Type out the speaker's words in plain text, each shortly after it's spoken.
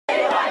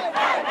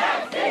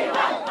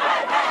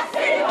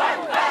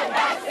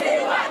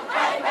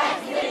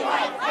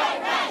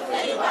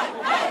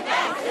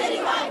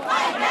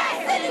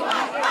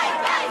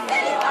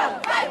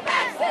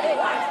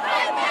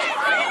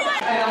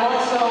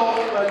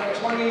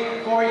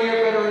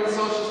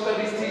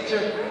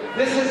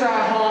is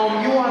our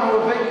home. You want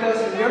to evict us,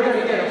 and you're going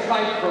to get a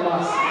fight from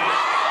us.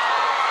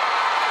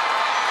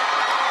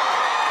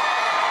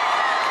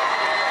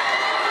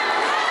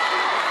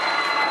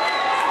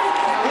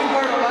 Now, we've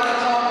heard a lot of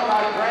talk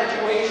about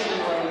graduation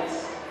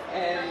rates,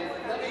 and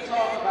let me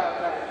talk about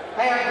that.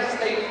 I have the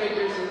state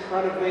figures in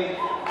front of me.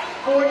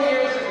 4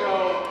 years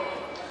ago,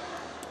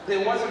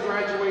 there was a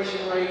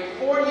graduation rate,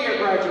 4-year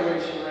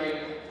graduation rate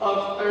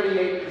of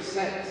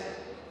 38%.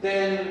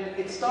 Then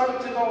it started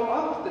to go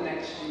up the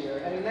next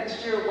year, and the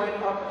next year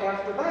went up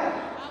after that.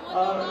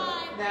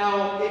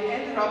 Now, it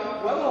ended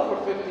up well over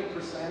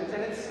 50%,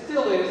 and it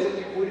still is if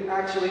you would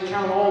actually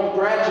count all the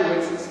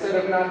graduates instead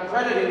of not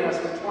crediting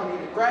us with 20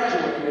 that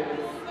graduated.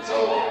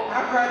 So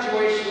our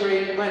graduation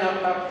rate went up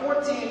about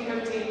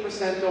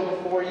 14–15% over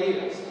 4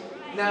 years.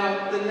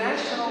 Now, the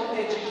National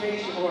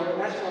Education, or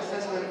National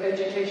Assessment of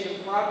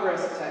Education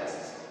Progress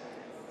tests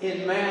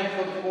in math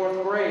for the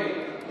 4th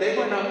grade, they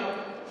went up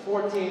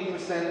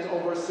 14%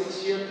 over a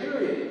 6-year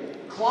period.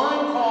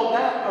 Klein called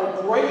that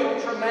a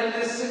great,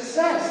 tremendous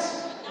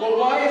success. Well,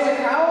 why is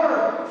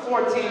our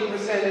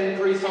 14%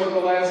 increase over the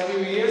last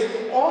few years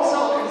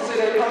also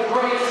considered a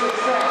great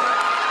success?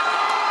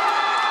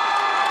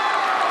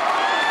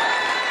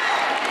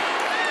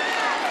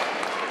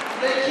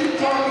 They keep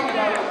talking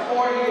about the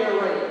 4-year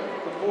rate.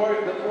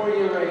 The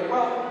 4-year rate.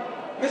 Well,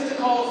 Mr.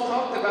 Coles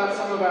talked about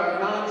some of our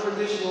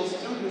non-traditional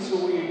students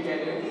who we are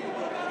getting,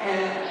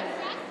 and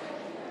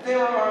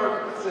there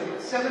are, let's say,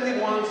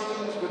 71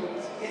 students with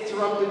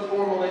interrupted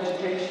formal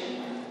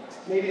education.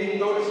 Maybe didn't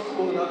go to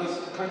school in other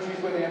countries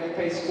where they have to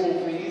pay school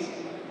fees.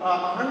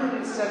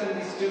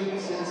 170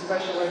 students in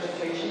special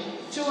education,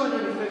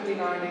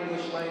 259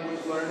 English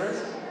language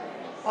learners.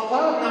 A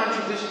lot of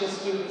non-traditional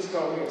students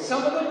go here.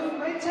 Some of them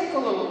may take a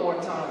little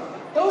more time.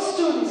 Those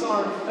students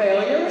aren't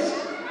failures.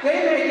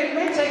 It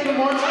may take them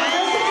more time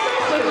than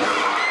successes.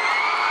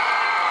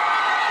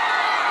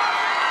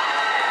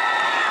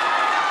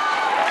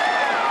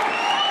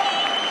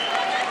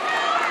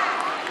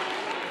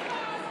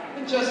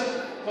 And just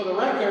for the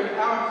record,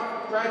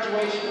 our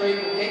graduation rate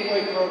in the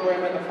Gateway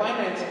program and the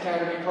Finance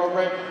Academy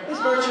program is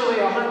virtually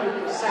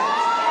 100%.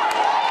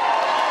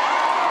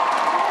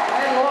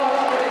 And law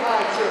is pretty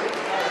high too.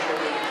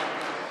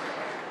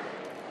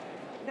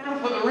 Now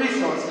for the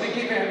resources. They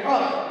keep saying,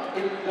 oh,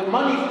 the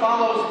money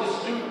follows the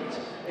student.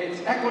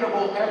 It's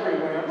equitable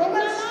everywhere. Well,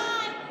 let's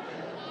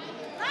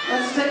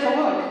take a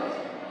look.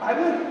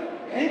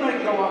 Anybody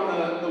can go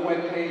on the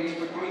webpage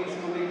for Queens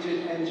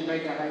Collegiate and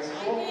Jamaica High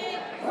School.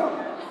 Well,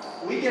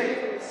 we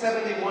get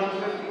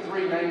 71,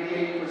 53,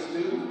 98 per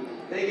student.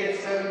 They get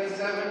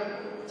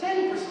 77,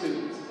 10 per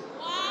student.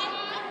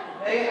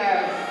 They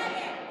have,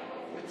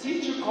 the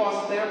teacher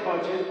costs their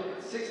budget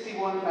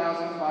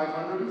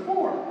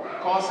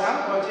 $61,504. Costs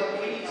our budget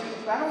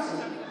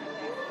 $82,000.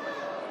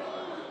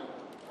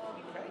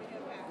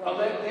 Well,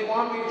 they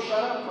want me to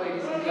shut up,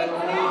 ladies and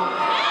gentlemen.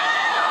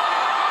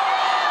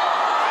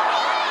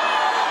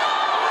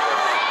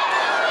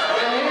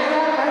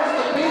 That's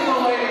the people,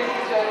 ladies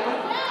and gentlemen.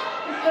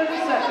 30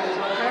 seconds,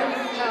 okay?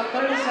 Now,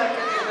 30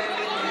 seconds, and then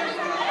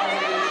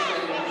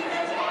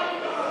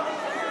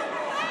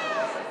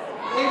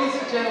ladies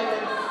and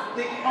gentlemen,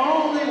 the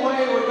only way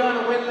we're going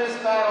to win this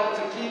battle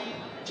to keep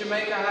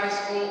Jamaica High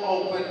School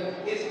open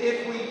is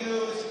if we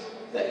use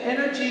the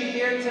energy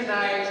here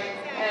tonight,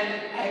 and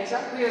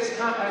exactly as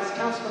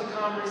Councilman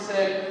Comrie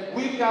said,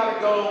 we've got to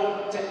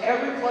go to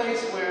every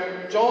place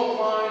where Joel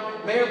Klein,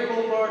 Mayor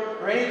Bloomberg,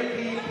 or any of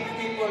the PEP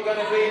people are going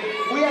to be.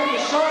 We have to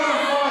show them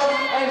first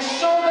and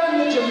show them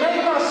the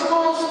Jamaica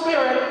school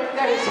spirit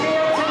that is here